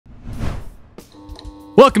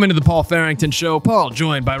Welcome into the Paul Farrington Show. Paul,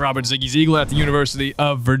 joined by Robert Ziggy Ziegler at the University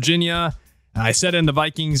of Virginia. I said in the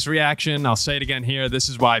Vikings reaction, I'll say it again here. This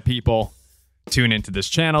is why people tune into this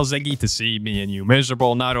channel, Ziggy, to see me and you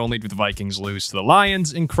miserable. Not only do the Vikings lose to the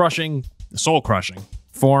Lions in soul-crushing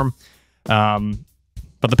form,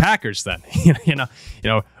 but the Packers then,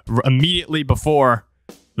 immediately before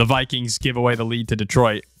the Vikings give away the lead to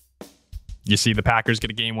Detroit, you see the Packers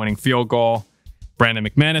get a game-winning field goal. Brandon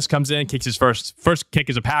McManus comes in, kicks his first kick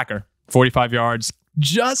as a Packer, 45 yards,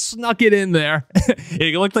 just snuck it in there.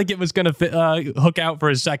 It looked like it was going to hook out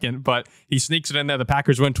for a second, but he sneaks it in there. The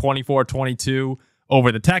Packers win 24-22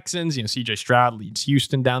 over the Texans. CJ Stroud leads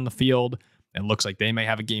Houston down the field. It looks like they may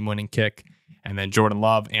have a game-winning kick. And then Jordan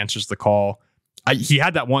Love answers the call. He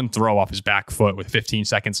had that one throw off his back foot with 15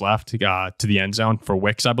 seconds left to the end zone for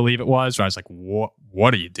Wicks, I believe it was. So I was like,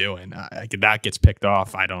 what are you doing? That gets picked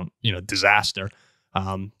off. Disaster.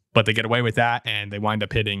 But they get away with that, and they wind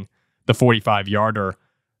up hitting the 45-yarder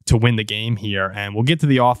to win the game here. And we'll get to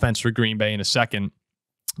the offense for Green Bay in a second.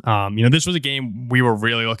 This was a game we were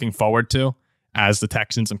really looking forward to, as the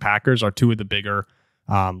Texans and Packers are two of the bigger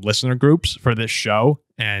listener groups for this show.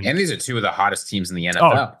 And these are two of the hottest teams in the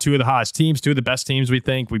NFL. Two of the hottest teams, two of the best teams, we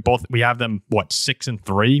think. We have them,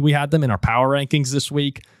 6-3? We had them in our power rankings this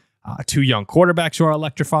week. Two young quarterbacks who are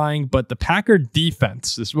electrifying, but the Packer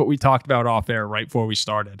defense, this is what we talked about off air right before we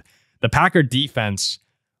started. The Packer defense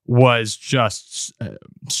was just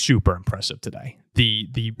super impressive today.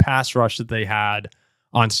 The pass rush that they had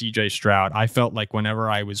on CJ Stroud, I felt like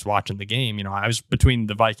whenever I was watching the game, I was between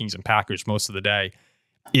the Vikings and Packers most of the day.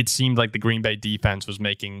 It seemed like the Green Bay defense was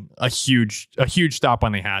making a huge stop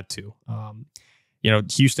when they had to.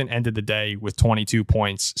 Houston ended the day with 22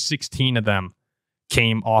 points, 16 of them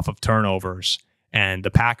came off of turnovers, and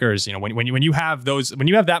the Packers, when you have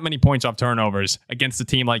that many points off turnovers against a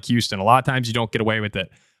team like Houston, a lot of times you don't get away with it.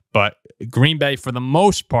 But Green Bay, for the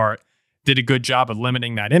most part, did a good job of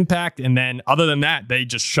limiting that impact. And then, other than that, they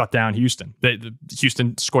just shut down Houston.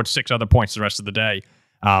 Houston scored 6 other points the rest of the day.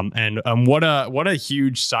 And what a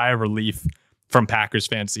huge sigh of relief from Packers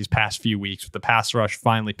fans these past few weeks, with the pass rush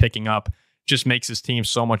finally picking up. Just makes this team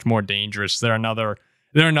so much more dangerous. They're another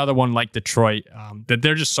one like Detroit, that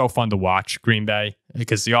they're just so fun to watch, Green Bay,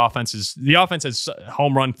 because the offense has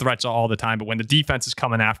home run threats all the time. But when the defense is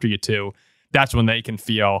coming after you too, that's when they can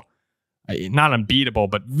feel not unbeatable,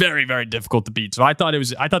 but very, very difficult to beat. So I thought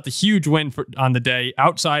the huge win on the day,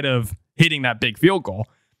 outside of hitting that big field goal,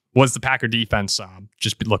 was the Packer defense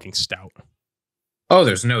just looking stout. Oh,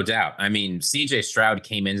 there's no doubt. CJ Stroud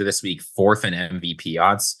came into this week 4th in MVP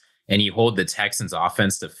odds. And you hold the Texans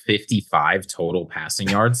offense to 55 total passing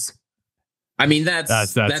yards.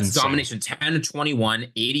 That's domination.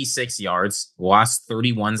 10-21, 86 yards, lost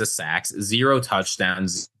 31 to sacks, 0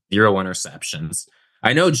 touchdowns, 0 interceptions.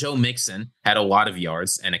 I know Joe Mixon had a lot of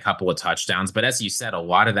yards and a couple of touchdowns, but as you said, a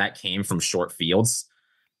lot of that came from short fields.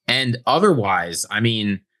 And otherwise,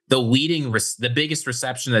 the biggest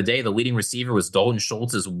reception of the day, the leading receiver, was Dalton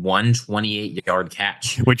Schultz's 128-yard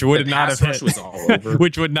catch, which would not have hit. Was all over.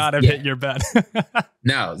 Which would not have hit your bet.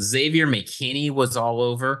 No, Xavier McKinney was all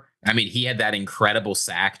over. He had that incredible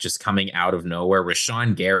sack just coming out of nowhere.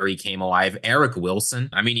 Rashawn Gary came alive. Eric Wilson.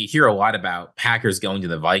 You hear a lot about Packers going to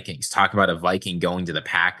the Vikings. Talk about a Viking going to the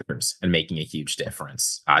Packers and making a huge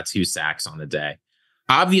difference. 2 sacks on the day.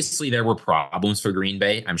 Obviously, there were problems for Green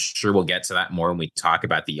Bay. I'm sure we'll get to that more when we talk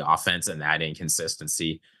about the offense and that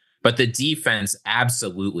inconsistency. But the defense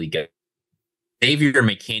absolutely get Xavier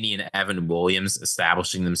McKinney and Evan Williams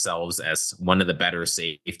establishing themselves as one of the better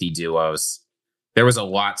safety duos. There was a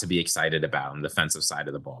lot to be excited about on the defensive side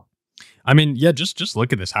of the ball. Just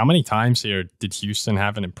look at this. How many times here did Houston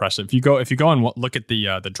have an impressive? If you go and look at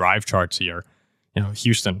the drive charts here.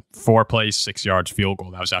 Houston, 4 plays, 6 yards, field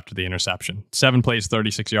goal. That was after the interception. 7 plays,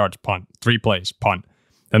 36 yards, punt. 3 plays, punt.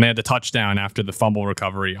 Then they had the touchdown after the fumble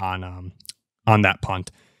recovery on that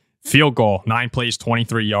punt. Field goal, 9 plays,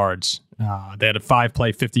 23 yards. They had a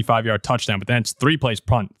 5-play, 55-yard touchdown, but then it's 3 plays,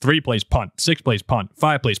 punt, 3 plays, punt, 6 plays, punt,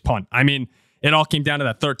 5 plays, punt. It all came down to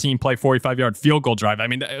that 13-play, 45-yard field goal drive.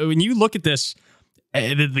 When you look at this,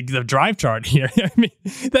 the drive chart here,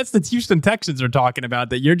 that's the Houston Texans are talking about,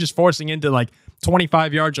 that you're just forcing into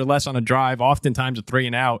 25 yards or less on a drive, oftentimes a 3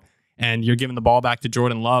 and out, and you're giving the ball back to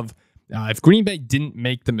Jordan Love. If Green Bay didn't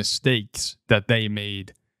make the mistakes that they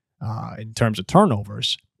made in terms of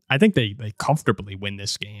turnovers, I think they comfortably win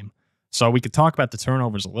this game. So we could talk about the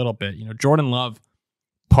turnovers a little bit. Jordan Love,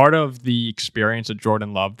 part of the experience of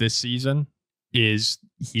Jordan Love this season is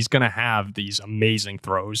he's going to have these amazing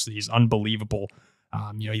throws, these unbelievable,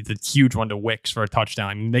 the huge one to Wicks for a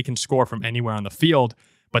touchdown. They can score from anywhere on the field,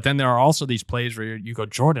 But then there are also these plays where you go,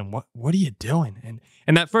 Jordan, what are you doing?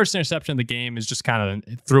 And that first interception of the game is just kind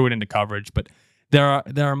of threw it into coverage. But there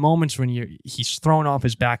are moments when he's thrown off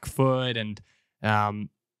his back foot, and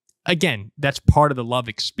again, that's part of the Love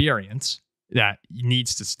experience that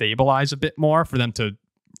needs to stabilize a bit more for them to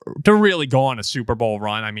really go on a Super Bowl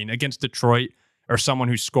run. I mean, against Detroit or someone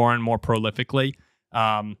who's scoring more prolifically,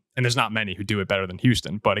 and there's not many who do it better than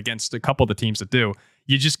Houston, but against a couple of the teams that do,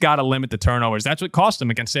 you just got to limit the turnovers. That's what cost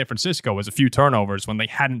them against San Francisco, was a few turnovers when they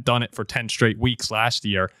hadn't done it for 10 straight weeks last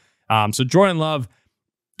year. So Jordan Love,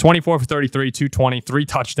 24 for 33, 220, 3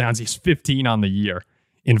 touchdowns. He's 15 on the year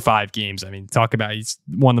in 5 games. I mean, talk about, he's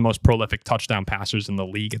one of the most prolific touchdown passers in the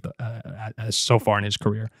league so far in his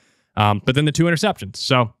career. But then the 2 interceptions.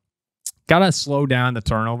 So got to slow down the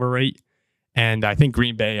turnover rate. And I think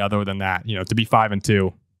Green Bay, other than that, to be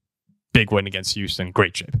 5-2, big win against Houston,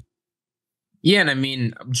 great shape. Yeah, and I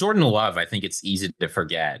mean, Jordan Love, I think it's easy to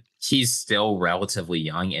forget. He's still relatively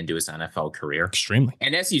young into his NFL career. Extremely.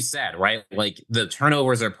 And as you said, right, like the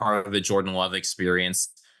turnovers are part of the Jordan Love experience,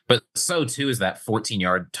 but so too is that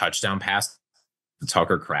 14-yard touchdown pass to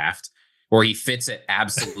Tucker Kraft, where he fits it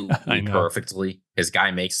absolutely perfectly. His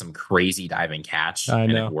guy makes some crazy diving catch,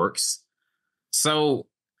 and it works. So,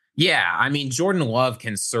 yeah, I mean, Jordan Love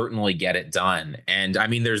can certainly get it done. And I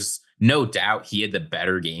mean, there's no doubt he had the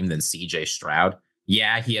better game than CJ Stroud.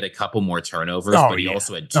 Yeah, he had a couple more turnovers, but he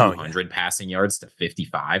also had 200 passing yards to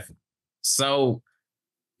 55. So,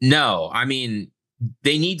 no, I mean,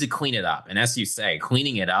 they need to clean it up. And as you say,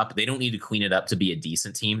 cleaning it up, they don't need to clean it up to be a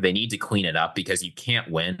decent team. They need to clean it up because you can't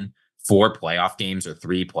win 4 playoff games or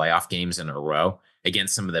 3 playoff games in a row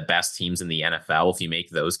against some of the best teams in the NFL if you make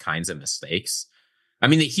those kinds of mistakes. I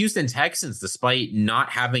mean, the Houston Texans, despite not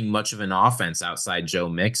having much of an offense outside Joe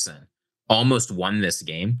Mixon, almost won this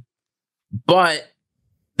game. But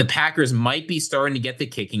the Packers might be starting to get the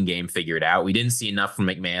kicking game figured out. We didn't see enough from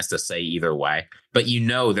McManus to say either way. But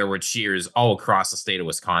there were cheers all across the state of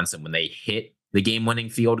Wisconsin when they hit the game-winning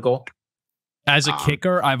field goal. As a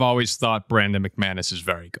kicker, I've always thought Brandon McManus is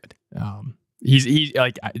very good. He's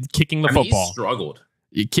like kicking the football. He's struggled.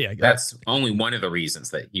 That's only one of the reasons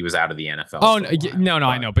that he was out of the NFL. Oh no,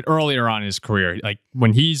 I know. But earlier on in his career, like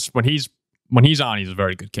when he's on, he's a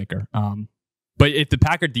very good kicker. But if the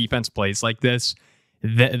Packer defense plays like this,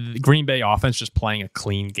 the Green Bay offense just playing a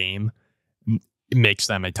clean game makes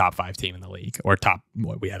them a top 5 team in the league, or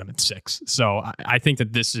we had them at 6. So I think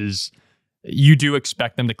that you do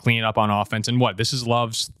expect them to clean it up on offense. And this is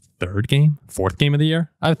Love's 4th game of the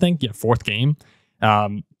year, I think. Yeah, 4th game.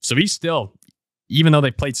 So he's still, even though they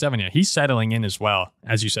played 7 yet, he's settling in as well,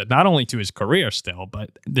 as you said, not only to his career still, but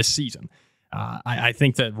this season. I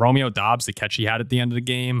think that Romeo Doubs, the catch he had at the end of the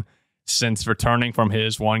game, since returning from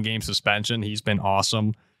his 1-game suspension, he's been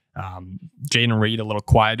awesome. Jaden Reed, a little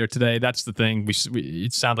quieter today. That's the thing.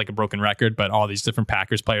 It sounds like a broken record, but all these different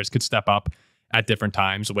Packers players could step up at different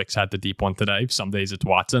times. Wicks had the deep one today. Some days it's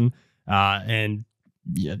Watson. And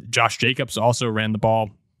Josh Jacobs also ran the ball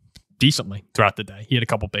decently throughout the day. He had a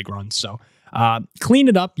couple big runs. So clean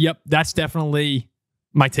it up. Yep, that's definitely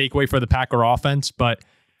my takeaway for the Packer offense. But,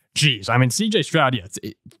 geez, I mean, CJ Stroud, it's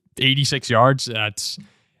 86 yards.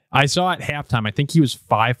 I saw at halftime, I think he was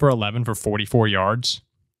 5 for 11 for 44 yards.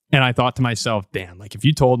 And I thought to myself, damn, like if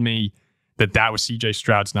you told me that was CJ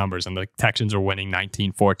Stroud's numbers and the Texans are winning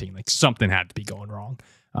 19-14, like something had to be going wrong.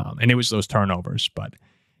 And it was those turnovers. But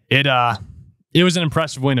it was an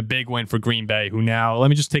impressive win, a big win for Green Bay, who now, let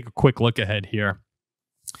me just take a quick look ahead here.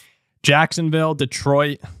 Jacksonville,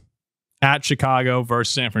 Detroit, at Chicago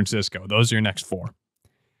versus San Francisco. Those are your next 4.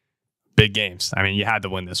 Big games. I mean, you had to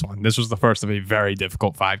win this one. This was the first of a very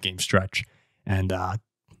difficult 5-game stretch. And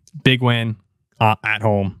big win at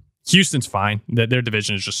home. Houston's fine. Their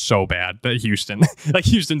division is just so bad. But Houston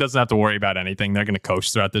doesn't have to worry about anything. They're going to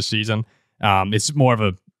coast throughout this season. It's more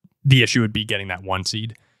of the issue would be getting that 1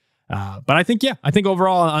 seed. But I think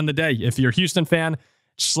overall on the day, if you're a Houston fan,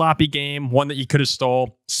 sloppy game, one that you could have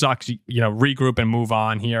stole, sucks. Regroup and move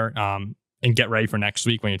on here. And get ready for next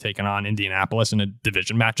week when you're taking on Indianapolis in a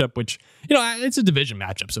division matchup, which, it's a division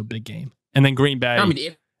matchup, so big game. And then Green Bay. I mean,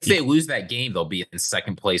 if they lose that game, they'll be in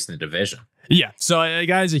 2nd place in the division. Yeah, so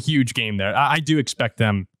guys, a huge game there. I do expect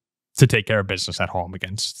them to take care of business at home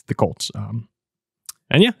against the Colts.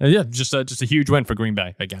 Just a huge win for Green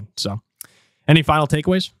Bay again. So, any final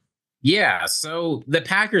takeaways? Yeah, so the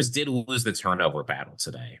Packers did lose the turnover battle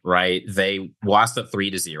today, right? They lost at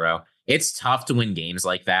 3-0. It's tough to win games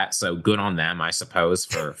like that, so good on them, I suppose,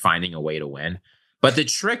 for finding a way to win. But the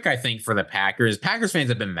trick, I think, for the Packers fans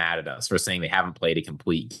have been mad at us for saying they haven't played a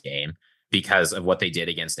complete game because of what they did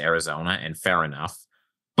against Arizona, and fair enough.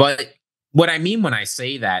 But What I mean when I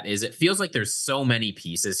say that is it feels like there's so many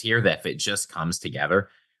pieces here that if it just comes together,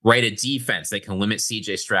 right? A defense that can limit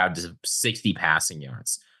CJ Stroud to 60 passing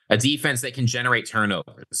yards, a defense that can generate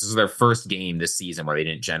turnovers. This is their first game this season where they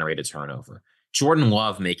didn't generate a turnover. Jordan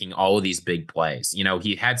Love making all of these big plays. You know,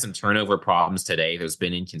 he had some turnover problems today. There's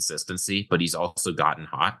been inconsistency, but he's also gotten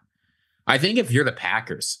hot. I think if you're the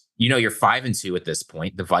Packers, you know, you're 5-2 at this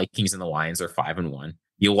point. The Vikings and the Lions are 5-1.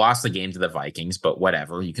 You lost the game to the Vikings, but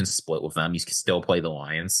whatever. You can split with them. You can still play the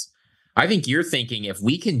Lions. I think you're thinking if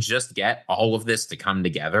we can just get all of this to come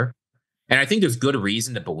together, and I think there's good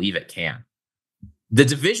reason to believe it can. The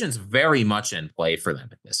division's very much in play for them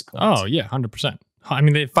at this point. Oh, yeah, 100%. I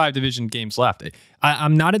mean, they have 5 division games left.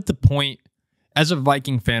 I'm not at the point, as a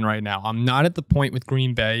Viking fan right now, I'm not at the point with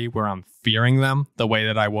Green Bay where I'm fearing them the way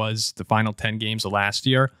that I was the final 10 games of last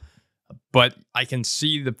year. But I can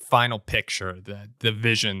see the final picture, the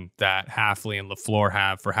vision that Hafley and LaFleur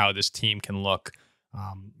have for how this team can look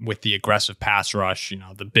with the aggressive pass rush, you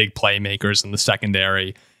know, the big playmakers in the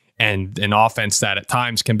secondary, and an offense that at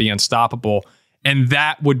times can be unstoppable. And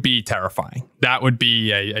that would be terrifying. That would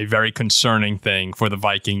be a very concerning thing for the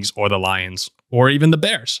Vikings or the Lions or even the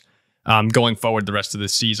Bears going forward the rest of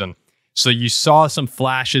this season. So you saw some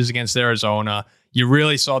flashes against Arizona. You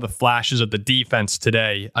really saw the flashes of the defense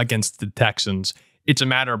today against the Texans. It's a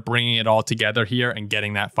matter of bringing it all together here and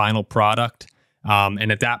getting that final product.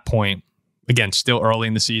 And at that point, again, still early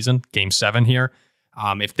in the season, game 7 here.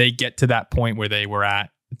 If they get to that point where they were at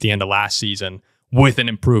the end of last season with an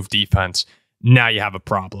improved defense, now you have a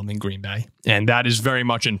problem in Green Bay. And that is very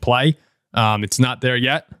much in play. It's not there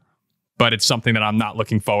yet, but it's something that I'm not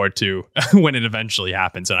looking forward to when it eventually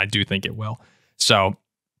happens. And I do think it will. So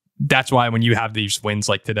that's why when you have these wins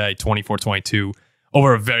like today, 24-22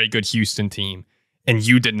 over a very good Houston team, and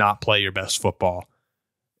you did not play your best football,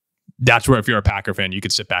 that's where if you're a Packer fan, you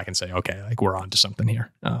could sit back and say, okay, like we're on to something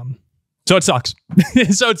here. So it sucks.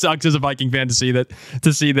 So it sucks as a Viking fan to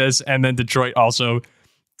see this. And then Detroit also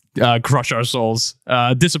crush our souls.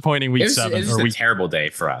 Disappointing week 7. It's a terrible day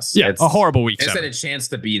for us. Yeah, a horrible week 7. It's had a chance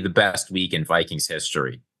to be the best week in Vikings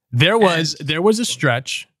history. There was a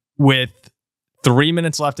stretch with 3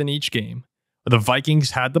 minutes left in each game. The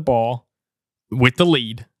Vikings had the ball with the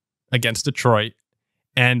lead against Detroit,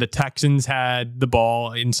 and the Texans had the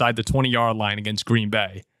ball inside the 20-yard line against Green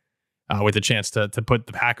Bay with a chance to put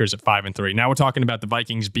the Packers at 5-3. Now we're talking about the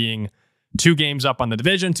Vikings being 2 games up on the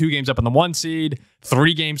division, 2 games up on the 1 seed,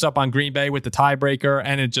 3 games up on Green Bay with the tiebreaker,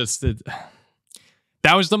 and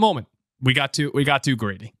that was the moment. We got too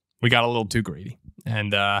greedy. We got a little too greedy,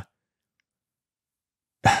 and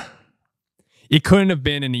it couldn't have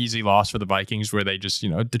been an easy loss for the Vikings where they just,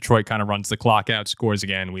 Detroit kind of runs the clock out, scores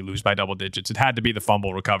again, we lose by double digits. It had to be the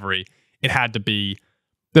fumble recovery. It had to be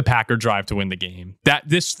the Packer drive to win the game.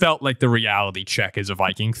 This felt like the reality check as a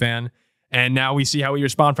Viking fan, and now we see how we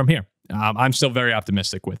respond from here. I'm still very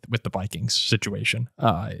optimistic with the Vikings situation.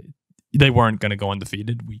 They weren't going to go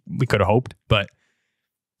undefeated. We could have hoped, but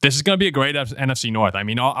this is going to be a great NFC North. I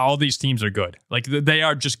mean, all these teams are good. Like, they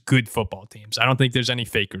are just good football teams. I don't think there's any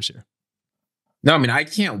fakers here. No, I mean, I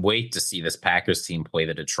can't wait to see this Packers team play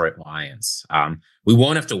the Detroit Lions. We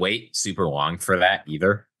won't have to wait super long for that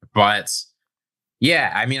either. But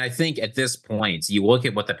yeah, I mean, I think at this point, you look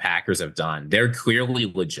at what the Packers have done. They're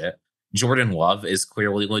clearly legit. Jordan Love is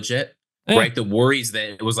clearly legit, right? The worries that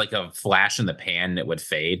it was like a flash in the pan and it would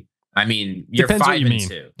fade. I mean, you're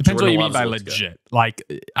 5-2. Depends what you mean by legit. Good. Like,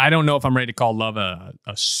 I don't know if I'm ready to call Love a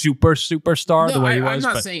superstar the way he was.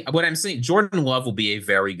 I'm not saying what I'm saying. Jordan Love will be a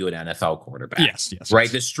very good NFL quarterback. Yes. Right.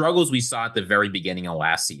 The struggles we saw at the very beginning of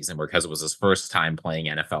last season were because it was his first time playing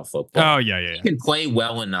NFL football. Oh yeah. He can play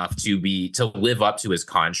well enough to live up to his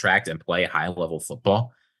contract and play high level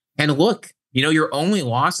football. And look, your only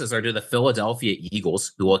losses are to the Philadelphia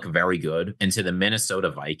Eagles, who look very good, and to the Minnesota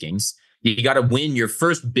Vikings. You got to win your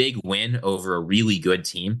first big win over a really good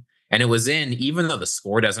team. And it was even though the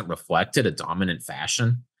score doesn't reflect it, a dominant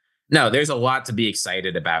fashion. No, there's a lot to be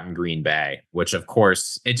excited about in Green Bay, which, of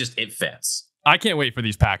course, it fits. I can't wait for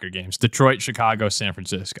these Packer games. Detroit, Chicago, San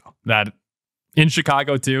Francisco. That in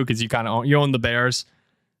Chicago, too, because you own the Bears.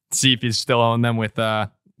 See if you still own them with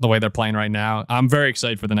the way they're playing right now. I'm very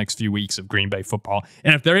excited for the next few weeks of Green Bay football.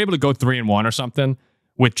 And if they're able to go 3-1 or something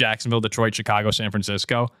with Jacksonville, Detroit, Chicago, San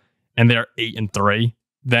Francisco, and they're 8-3,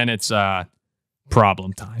 then it's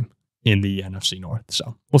problem time in the NFC North.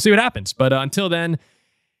 So we'll see what happens. But until then,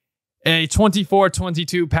 a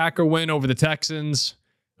 24-22 Packer win over the Texans.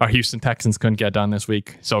 Our Houston Texans couldn't get done this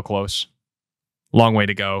week. So close. Long way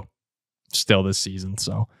to go still this season.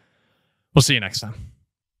 So we'll see you next time.